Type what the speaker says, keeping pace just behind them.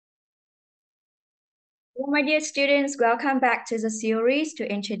Hello, my dear students, welcome back to the series to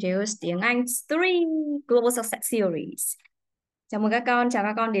introduce tiếng Anh 3 Global Success Series. Chào mừng các con, chào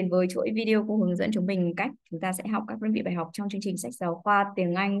các con đến với chuỗi video cô hướng dẫn chúng mình cách chúng ta sẽ học các đơn vị bài học trong chương trình sách giáo khoa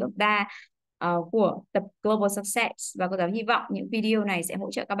tiếng Anh lớp 3 của tập Global Success. Và cô giáo hy vọng những video này sẽ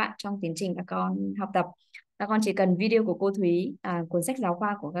hỗ trợ các bạn trong tiến trình các con học tập. Các con chỉ cần video của cô Thúy, cuốn sách giáo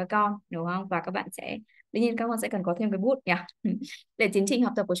khoa của các con, đúng không? Và các bạn sẽ, đương nhiên các con sẽ cần có thêm cái bút nhỉ, để tiến trình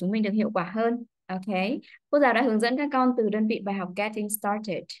học tập của chúng mình được hiệu quả hơn. Ok, cô giáo đã hướng dẫn các con từ đơn vị bài học Getting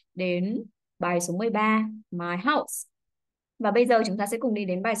Started đến bài số 13, My House. Và bây giờ chúng ta sẽ cùng đi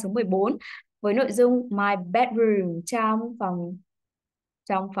đến bài số 14 với nội dung My Bedroom, trong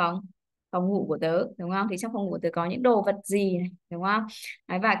phòng ngủ của tớ, đúng không? Thì trong phòng ngủ của tớ có những đồ vật gì này, đúng không?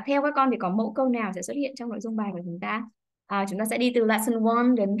 Đấy, và theo các con thì có mẫu câu nào sẽ xuất hiện trong nội dung bài của chúng ta? Chúng ta sẽ đi từ lesson 1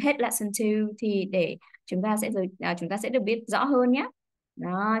 đến hết lesson 2 thì để chúng ta sẽ được biết rõ hơn nhé.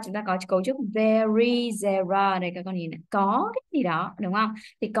 Đó, chúng ta có cấu trúc there, đây các con nhìn này, có cái gì đó, đúng không?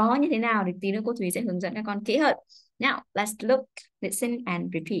 Thì có như thế nào thì tí nữa cô Thúy sẽ hướng dẫn các con kỹ hơn. Now, let's look, listen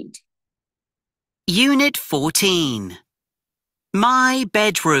and repeat. Unit 14. My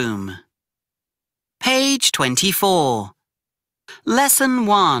bedroom. Page 24. Lesson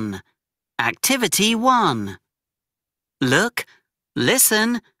 1. Activity 1. Look,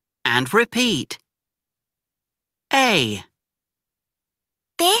 listen, and repeat. A.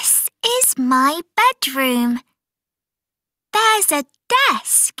 This is my bedroom. There's a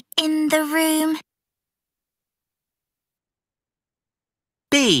desk in the room.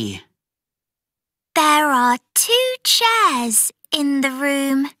 B. There are 2 chairs in the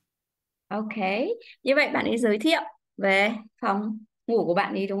room. Ok, như vậy bạn ấy giới thiệu về phòng ngủ của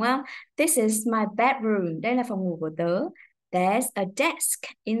bạn ấy đúng không? This is my bedroom, đây là phòng ngủ của tớ. There's a desk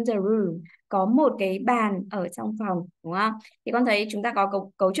in the room, có một cái bàn ở trong phòng, đúng không? Thì con thấy chúng ta có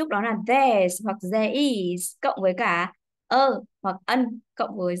cấu trúc đó là there's hoặc there is cộng với cả a hoặc an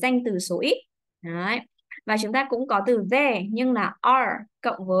cộng với danh từ số ít. Đấy. Và chúng ta cũng có từ there nhưng là are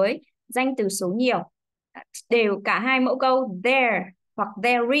cộng với danh từ số nhiều. Đều cả hai mẫu câu there hoặc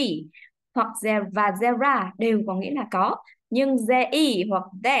there hoặc there và there are đều có nghĩa là có, nhưng there is hoặc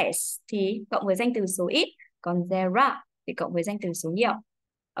there's thì cộng với danh từ số ít, còn there are thì cộng với danh từ số nhiều.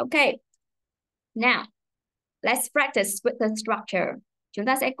 Ok, now let's practice with the structure. Chúng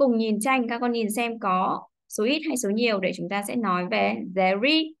ta sẽ cùng nhìn tranh, các con nhìn xem có số ít hay số nhiều để chúng ta sẽ nói về there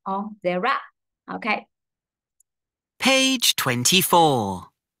is or there are. Ok, Page 24.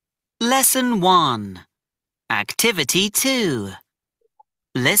 Lesson 1. Activity 2.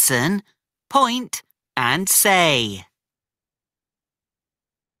 Listen, point, and say.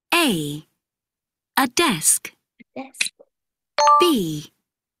 A desk. desk, B,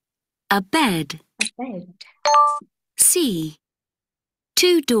 a bed. a bed, C,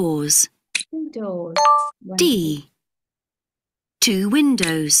 2 doors. windows, D, 2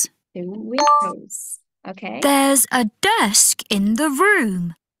 windows. 2 windows. Ok. There's a desk in the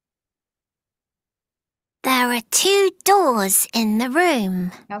room. There are 2 doors in the room.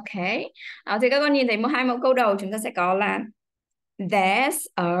 Ok, thì các con nhìn thấy hai mẫu câu đầu chúng ta sẽ có là there's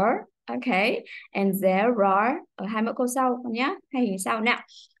a, ok, and there are ở hai mẫu câu sau con nhé, hai hình sau. Nào,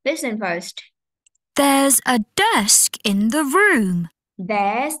 listen first. There's a desk in the room.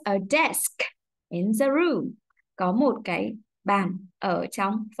 There's a desk in the room. Có một cái bàn ở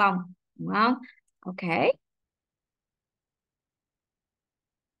trong phòng, đúng không? Ok.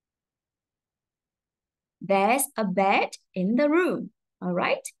 There's a bed in the room. All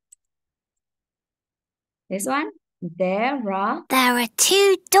right. This one. There are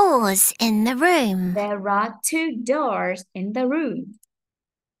 2 doors in the room. 2 doors in the room.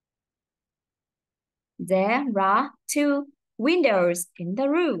 There are 2 windows in the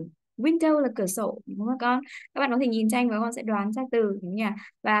room. Window là cửa sổ, đúng không các con? Các bạn có thể nhìn tranh và các con sẽ đoán ra từ, đúng nhỉ?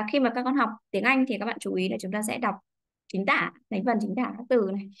 Và khi mà các con học tiếng Anh thì các bạn chú ý là chúng ta sẽ đọc chính tả, thành phần chính tả các từ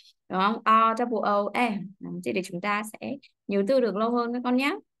này, đúng không? R, double O, M. Thế để chúng ta sẽ nhớ từ được lâu hơn các con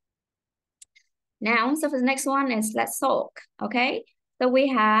nhé. Now, so for the next one is let's talk, okay? So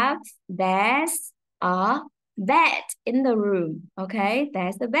we have there's a bed in the room, okay?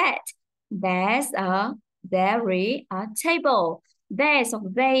 There's a bed. There is a table. There's hoặc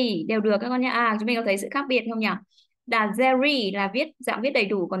they đều được các con nhé. Chúng mình có thấy sự khác biệt không nhỉ? Là there is là dạng viết đầy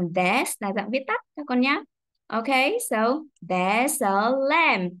đủ, còn there's là dạng viết tắt các con nhé. Okay, so there's a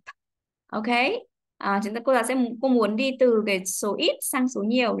lamp. Okay. Cô giáo sẽ muốn đi từ cái số ít sang số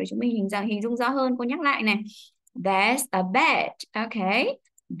nhiều để chúng mình hình dung rõ hơn. Cô nhắc lại này. There's a bed. Okay.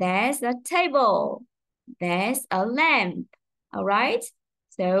 There's a table. There's a lamp. Alright.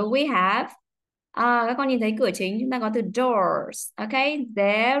 So we have các con nhìn thấy cửa chính chúng ta có từ doors. Okay.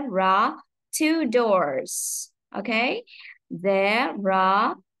 There are two doors. Okay. There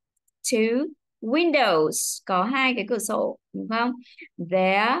are two windows. Có hai cái cửa sổ, đúng không?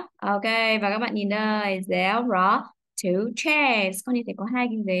 There, ok, và các bạn nhìn đây. There are two chairs. Con nhìn thấy có hai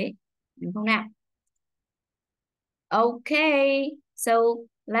cái ghế, đúng không nào? Okay, so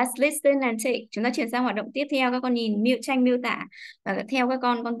let's listen and take. Chúng ta chuyển sang hoạt động tiếp theo. Các con nhìn tranh miêu tả và theo các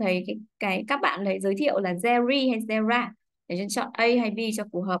con thấy cái các bạn lấy giới thiệu là there hay there để chúng chọn A hay B cho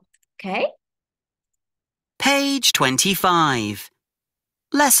phù hợp. Okay. Page 25.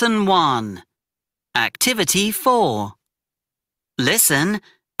 Lesson 1. Activity 4. Listen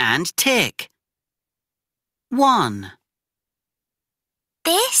and tick. 1.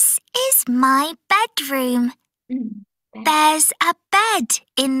 This is my bedroom. Mm, There's a bed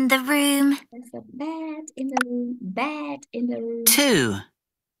in the room. There's a bed in the room. Bed in the room. 2.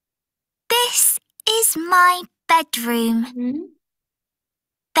 This is my bedroom. Mm-hmm.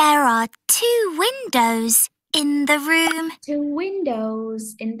 There are two windows in the room. Two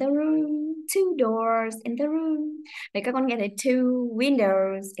windows in the room. Two doors in the room. Vậy các con nghe thấy two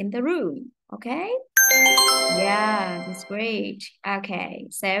windows in the room. Okay? Yeah, that's great. Okay,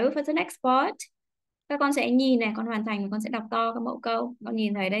 so for the next part, các con sẽ nhìn này, con hoàn thành và con sẽ đọc to các mẫu câu. Con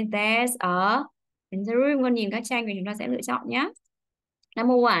nhìn thấy đây, there's a in the room. Con nhìn các tranh và chúng ta sẽ lựa chọn nhé.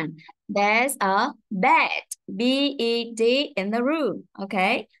 Number 1, there's a bed, B-E-D, in the room.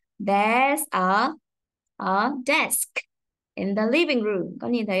 Okay, there's a desk in the living room.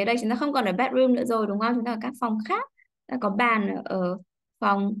 Con nhìn thấy ở đây chúng ta không còn ở bedroom nữa rồi, đúng không? Chúng ta ở các phòng khác. Ta có bàn ở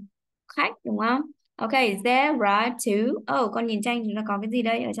phòng khách, đúng không? Okay, there are two. Oh, con nhìn tranh chúng ta có cái gì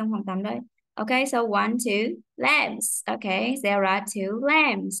đây ở trong phòng tắm đây? Okay, so 1, 2 lamps. Okay, there are two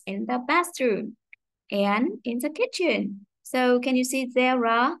lamps in the bathroom and in the kitchen. So can you see there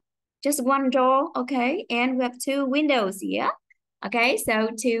are just one door? Okay, and we have two windows here. Okay, so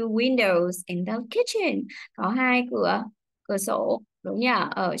two windows in the kitchen. Có hai cửa sổ, đúng nhỉ?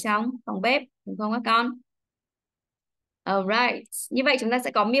 Ở trong phòng bếp, đúng không các con? Alright. Như vậy chúng ta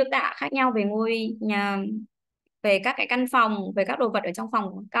sẽ có miêu tả khác nhau về ngôi nhà, về các cái căn phòng, về các đồ vật ở trong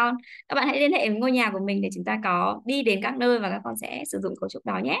phòng của các con. Các bạn hãy liên hệ với ngôi nhà của mình để chúng ta có đi đến các nơi và các con sẽ sử dụng cấu trúc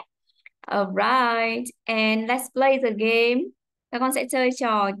đó nhé. Alright, and let's play the game. Các con sẽ chơi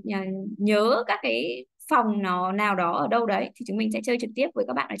trò nhớ các cái phòng nó nào đó ở đâu đấy thì chúng mình sẽ chơi trực tiếp với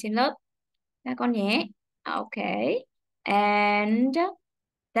các bạn ở trên lớp. Các con nhé. Okay. And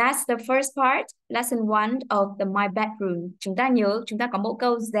that's the first part, lesson 1 of my bedroom. Chúng ta nhớ, chúng ta có mẫu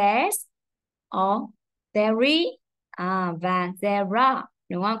câu there's, or there, và there are,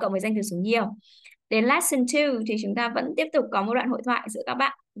 đúng không? Cộng với danh từ số nhiều. Đến lesson 2 thì chúng ta vẫn tiếp tục có một đoạn hội thoại giữa các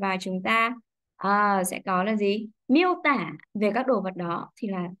bạn và chúng ta sẽ có là gì? Miêu tả về các đồ vật đó thì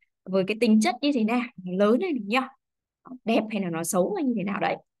là với cái tính chất như thế nào, nó lớn hay nó nhỏ, đẹp hay là nó xấu hay như thế nào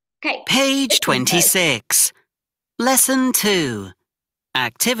đấy. Okay. Page 26. Lesson 2.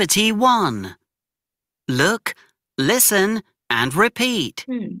 Activity 1. Look, listen, and repeat.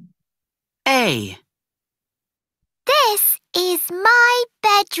 A. This is my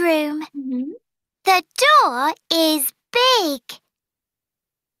bedroom. The door is big.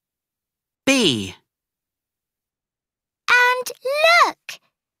 B. And look,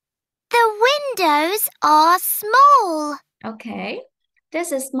 the windows are small. Okay.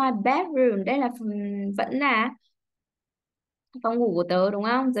 This is my bedroom. Đây là vẫn là phòng ngủ của tớ, đúng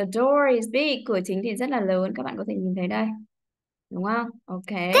không? The door is big. Cửa chính thì rất là lớn. Các bạn có thể nhìn thấy đây. Đúng không?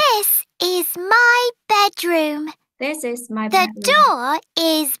 Okay. This is my bedroom. This is my The bedroom. door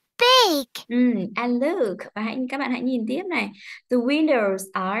is big. And look, và các bạn hãy nhìn tiếp này. The windows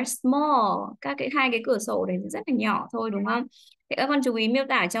are small. Hai cái cửa sổ này rất là nhỏ thôi, đúng không? Thì các con chú ý miêu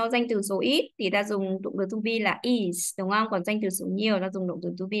tả cho danh từ số ít thì ta dùng động từ to be là is, đúng không? Còn danh từ số nhiều ta dùng động từ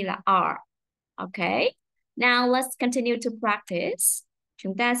to be là are. Okay. Now let's continue to practice.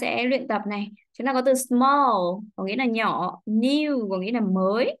 Chúng ta sẽ luyện tập này. Chúng ta có từ small có nghĩa là nhỏ, new có nghĩa là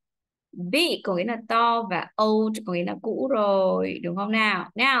mới, big có nghĩa là to và old có nghĩa là cũ rồi, đúng không nào?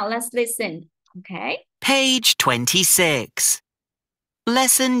 Now let's listen. Okay. Page 26.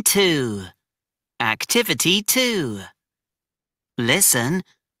 Lesson 2. Activity 2. Listen,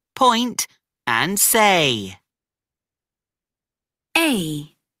 point, and say. A.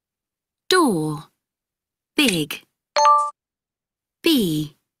 Door. Big. B.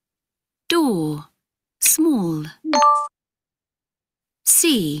 Door. Small. C.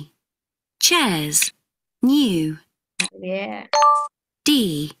 Chairs. New. Yeah.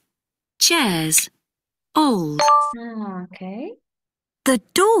 D. Chairs. Old. Okay. The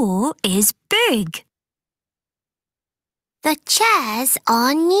door is big. The chairs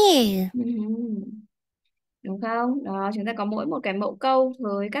are new. đúng không? Đó, chúng ta có mỗi một cái mẫu câu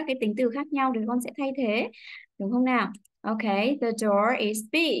với các cái tính từ khác nhau thì con sẽ thay thế, đúng không nào? Ok, the door is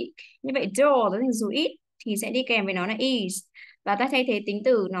big. Như vậy door với hình số ít thì sẽ đi kèm với nó là is. Và ta thay thế tính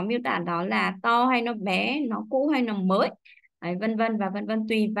từ nó miêu tả đó là to hay nó bé, nó cũ hay nó mới. Đấy, vân vân và vân vân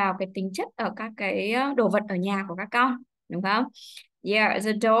tùy vào cái tính chất ở các cái đồ vật ở nhà của các con, đúng không? Yeah,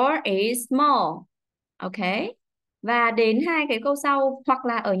 the door is small. Ok. Và đến hai cái câu sau hoặc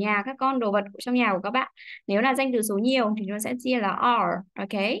là ở nhà các con đồ vật trong nhà của các bạn. Nếu là danh từ số nhiều thì nó sẽ chia là are.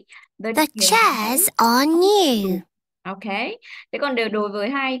 Ok. The chairs are new. Ok. Thế còn đối với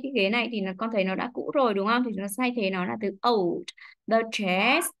hai cái ghế này thì con thấy nó đã cũ rồi đúng không? Thì chúng ta thay thế nó là từ old. The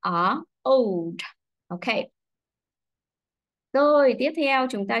chairs are old. Ok. Rồi, tiếp theo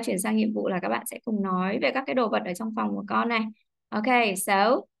chúng ta chuyển sang nhiệm vụ là các bạn sẽ cùng nói về các cái đồ vật ở trong phòng của con này. Ok,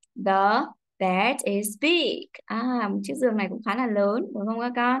 so the bed is big. Một chiếc giường này cũng khá là lớn, đúng không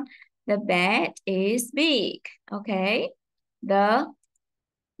các con? The bed is big. Ok. The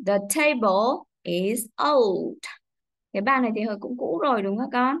the table is old. Cái bàn này thì hơi cũng cũ rồi đúng không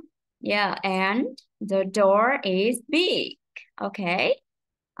các con? Yeah, and the door is big. Ok.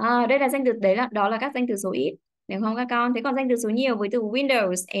 Đây là danh từ đó là các danh từ số ít, đúng không các con? Thế còn danh từ số nhiều với từ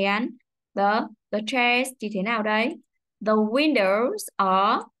windows and the chairs thì thế nào đây? The windows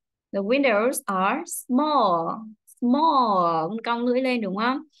are the windows are small. Small, con cong lưỡi lên đúng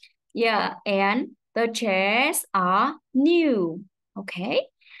không? Yeah, and the chairs are new. Ok.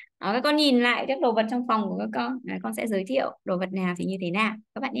 Các con nhìn lại các đồ vật trong phòng của các con. Đấy, con sẽ giới thiệu đồ vật nào thì như thế nào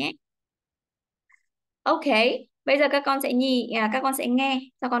các bạn nhé. Ok, bây giờ các con sẽ nghe,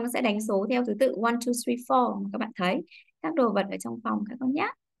 sau con nó sẽ đánh số theo thứ tự 1, 2, 3, 4 mà các bạn thấy các đồ vật ở trong phòng các con nhé.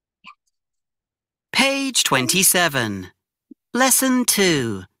 Page 27. Lesson 2.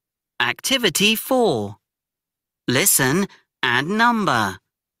 Activity 4. Listen and number.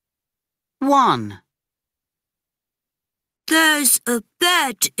 1. There's a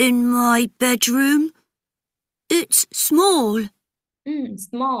bed in my bedroom. It's small.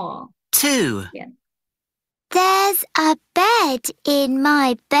 Small. 2. Yeah. There's a bed in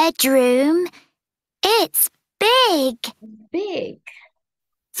my bedroom. It's big. Big.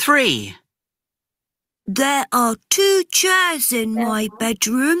 3. There are 2 chairs in my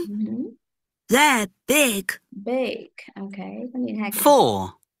bedroom. They're big. Big. Ok, con nhìn hai cái. 4.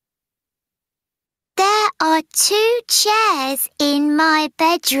 There are 2 chairs in my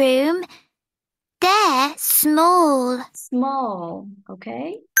bedroom. They're small. Small. Ok.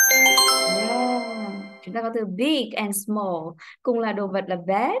 Yeah. Chúng ta có từ big and small. Cùng là đồ vật là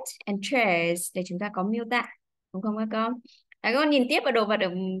bed and chairs để chúng ta có miêu tả. Đúng không các con? Đấy, các con nhìn tiếp vào đồ vật ở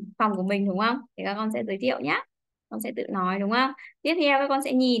phòng của mình đúng không? Thì các con sẽ giới thiệu nhé. Con sẽ tự nói đúng không? Tiếp theo các con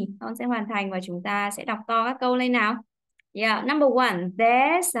sẽ nhìn, con sẽ hoàn thành và chúng ta sẽ đọc to các câu lên nào. Yeah, number 1,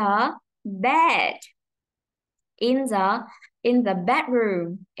 there's a bed in the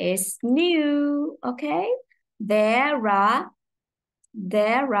bedroom. It's new. Okay. There are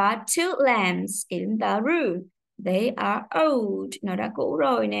 2 lamps in the room. They are old. Nó đã cũ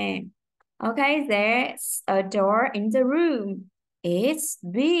rồi nè. Okay, there's a door in the room.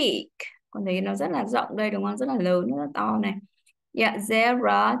 It's big. Con thấy nó rất là rộng đây đúng không? Rất là lớn, rất là to này. Yeah, there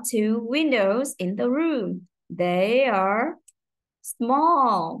are 2 windows in the room. They are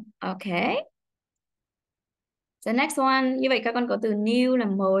small. Okay. The next one, như vậy các con có từ new là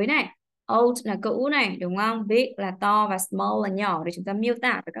mới này, old là cũ này, đúng không? Big là to và small là nhỏ để chúng ta miêu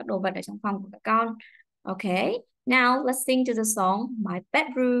tả về các đồ vật ở trong phòng của các con. Okay. Now let's sing to the song My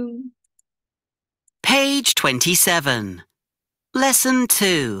Bedroom. Page 27. Lesson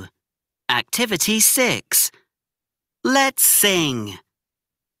 2. Activity 6. Let's sing.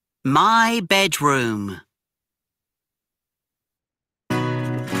 My bedroom.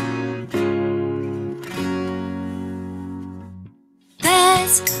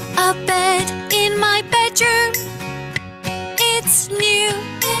 There's a bed in my bedroom. It's new.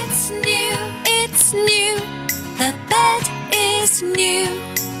 It's new. It's new. The bed is new.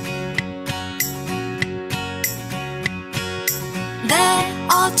 There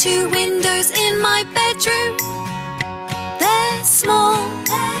are 2 windows in my bedroom. They're small.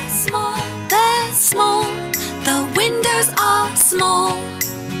 They're small. They're small. The windows are small.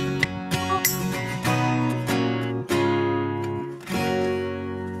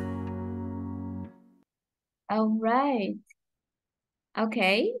 Alright. Ok,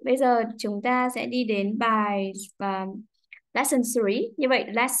 bây giờ chúng ta sẽ đi đến bài lesson 3. Như vậy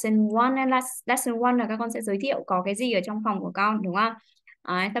lesson 1 lesson 1 là các con sẽ giới thiệu có cái gì ở trong phòng của con đúng không?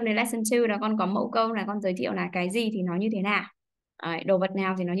 Xong đến lesson 2 là con có mẫu câu là con giới thiệu là cái gì thì nó như thế nào. Đồ vật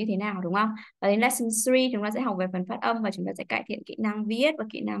nào thì nó như thế nào đúng không? Và đến lesson 3 chúng ta sẽ học về phần phát âm và chúng ta sẽ cải thiện kỹ năng viết và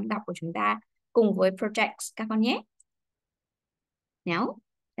kỹ năng đọc của chúng ta. cùng với projects các con nhé. Now,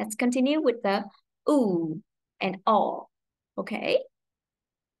 let's continue with the ooh and oh. Okay?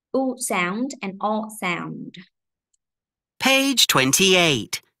 Ooh sound and oh sound. Page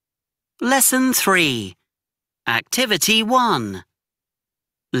 28. Lesson 3. Activity 1.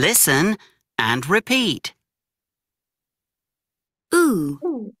 Listen and repeat. Ooh,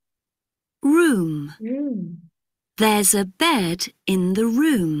 Ooh, room. room. There's a bed in the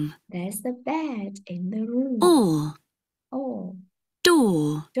room. There's the bed in the room. Or, Oh,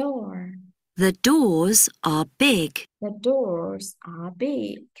 door. door. The doors are big. The doors are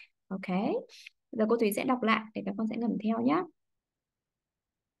big. Okay. Giờ cô Thúy sẽ đọc lại để các con sẽ ngầm theo nhé.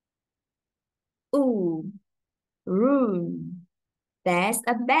 Ooh, room. There's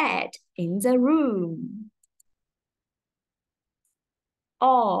a bed in the room.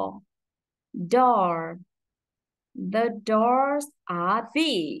 Oh, door. The doors are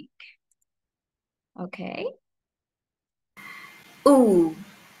big. Okay. Ooh,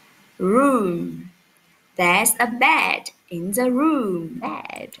 room. There's a bed in the room.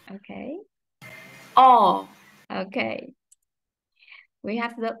 Bed. Okay. Oh, okay. We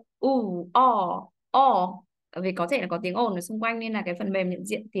have the ooh, oh. Vì có thể là có tiếng ồn ở xung quanh nên là cái phần mềm nhận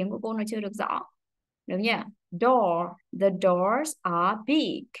diện tiếng của cô nó chưa được rõ. Đúng nhỉ? Door. The doors are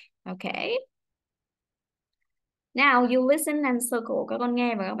big. Okay. Now you listen and circle. Các con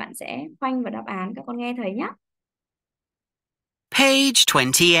nghe và các bạn sẽ khoanh vào đáp án. Các con nghe thấy nhé. Page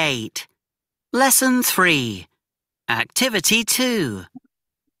 28. Lesson 3. Activity 2.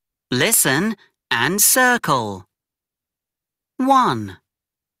 Listen and circle. 1.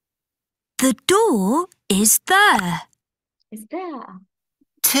 The door is there. Is there?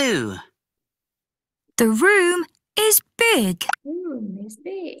 2. The room is big. Room is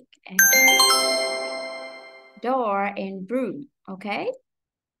big. And door and room. Okay.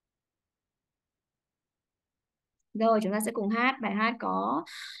 Rồi chúng ta sẽ cùng hát. Bài hát có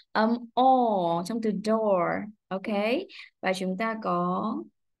âm O trong từ door. Okay. Và chúng ta có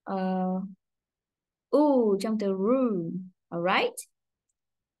U trong từ room. Alright.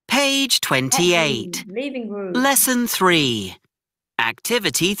 Page 28. Living room. Lesson 3.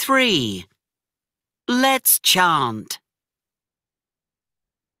 Activity 3. Let's chant.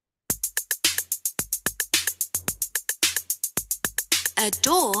 A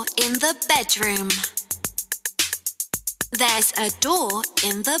door in the bedroom. There's a door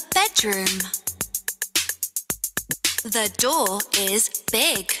in the bedroom. The door is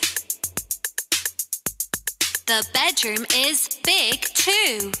big. The bedroom is big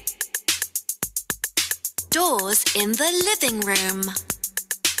too. Doors in the living room.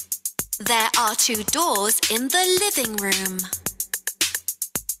 There are 2 doors in the living room.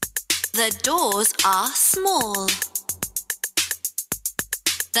 The doors are small.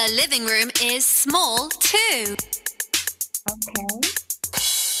 The living room is small too. Okay.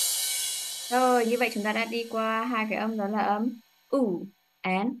 Rồi, như vậy chúng ta đã đi qua hai cái âm đó là âm U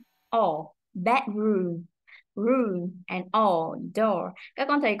and O. Bedroom, room and O. Door. Các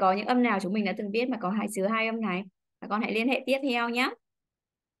con thấy có những âm nào chúng mình đã từng biết mà có hai âm này? Các con hãy liên hệ tiếp theo nhé.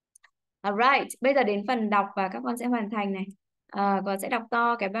 Alright, bây giờ đến phần đọc và các con sẽ hoàn thành này. Con sẽ đọc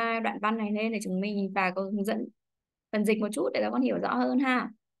to cái đoạn văn này lên để chúng mình và cô hướng dẫn phần dịch một chút để các con hiểu rõ hơn ha.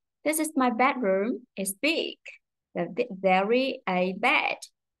 This is my bedroom. It's big. There is a bed.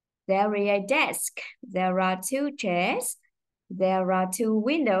 There is a desk. There are 2 chairs. There are 2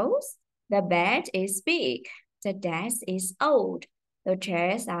 windows. The bed is big. The desk is old. The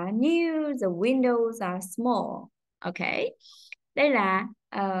chairs are new. The windows are small. Okay. Đây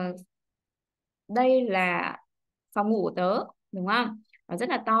là phòng ngủ của tớ, đúng không? Nó rất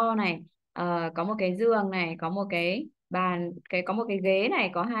là to này. Có một cái giường này, có một cái bàn, có một cái ghế này,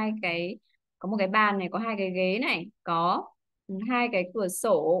 có một cái bàn này, có 2 cái ghế này, có 2 cái cửa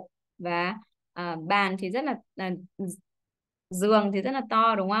sổ và bàn thì rất là giường thì rất là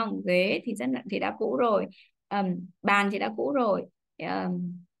to, đúng không? Ghế thì đã cũ rồi. Bàn thì đã cũ rồi.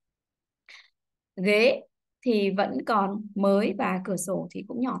 Ghế thì vẫn còn mới và cửa sổ thì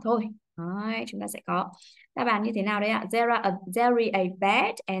cũng nhỏ thôi. Đấy, chúng ta sẽ có đáp án như thế nào đấy ạ? There is a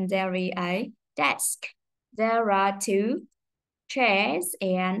bed and there is a desk. There are 2 chairs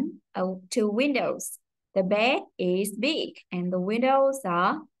and 2 windows. The bed is big and the windows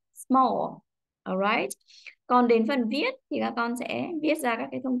are small. Alright. Còn đến phần viết thì các con sẽ viết ra các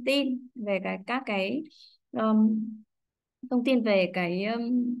cái thông tin về các cái thông tin về cái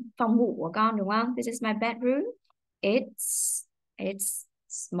phòng ngủ của con, đúng không? This is my bedroom. It's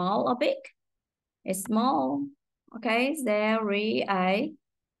small or big? It's small. Okay, there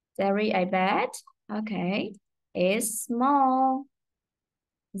is a bed. Okay, it's small.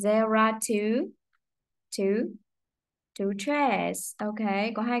 There are two chairs.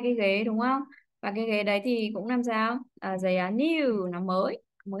 Ok, có 2 cái ghế đúng không? Và cái ghế đấy thì cũng làm sao? They are new, nó mới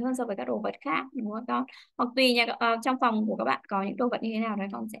hơn so với các đồ vật khác đúng không con? Hoặc tùy trong phòng của các bạn có những đồ vật như thế nào đấy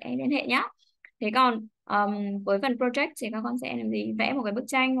con sẽ liên hệ nhá. Thế còn với phần project thì các con sẽ làm gì? Vẽ một cái bức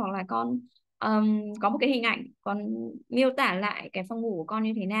tranh hoặc là con có một cái hình ảnh, con miêu tả lại cái phòng ngủ của con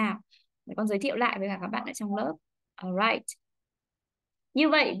như thế nào để con giới thiệu lại với cả các bạn ở trong lớp. Alright. Như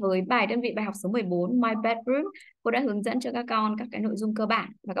vậy với bài đơn vị bài học số 14 My Bedroom, cô đã hướng dẫn cho các con các cái nội dung cơ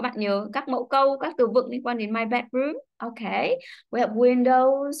bản và các bạn nhớ các mẫu câu, các từ vựng liên quan đến My Bedroom. Okay. We have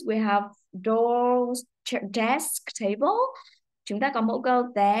windows, we have doors, desk, table. Chúng ta có mẫu câu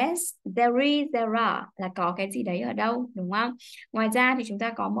there's, there is, there are là có cái gì đấy ở đâu, đúng không? Ngoài ra thì chúng ta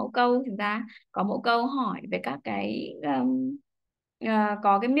có mẫu câu hỏi về các cái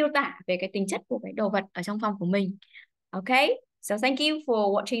có cái miêu tả về cái tính chất của cái đồ vật ở trong phòng của mình. Okay, so thank you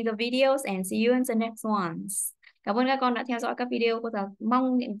for watching the videos and see you in the next ones. Cảm ơn các con đã theo dõi các video. Cô giáo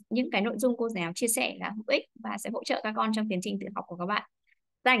mong những cái nội dung cô giáo chia sẻ là hữu ích và sẽ hỗ trợ các con trong tiến trình tự học của các bạn.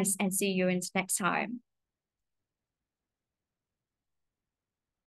 Thanks and see you in the next time.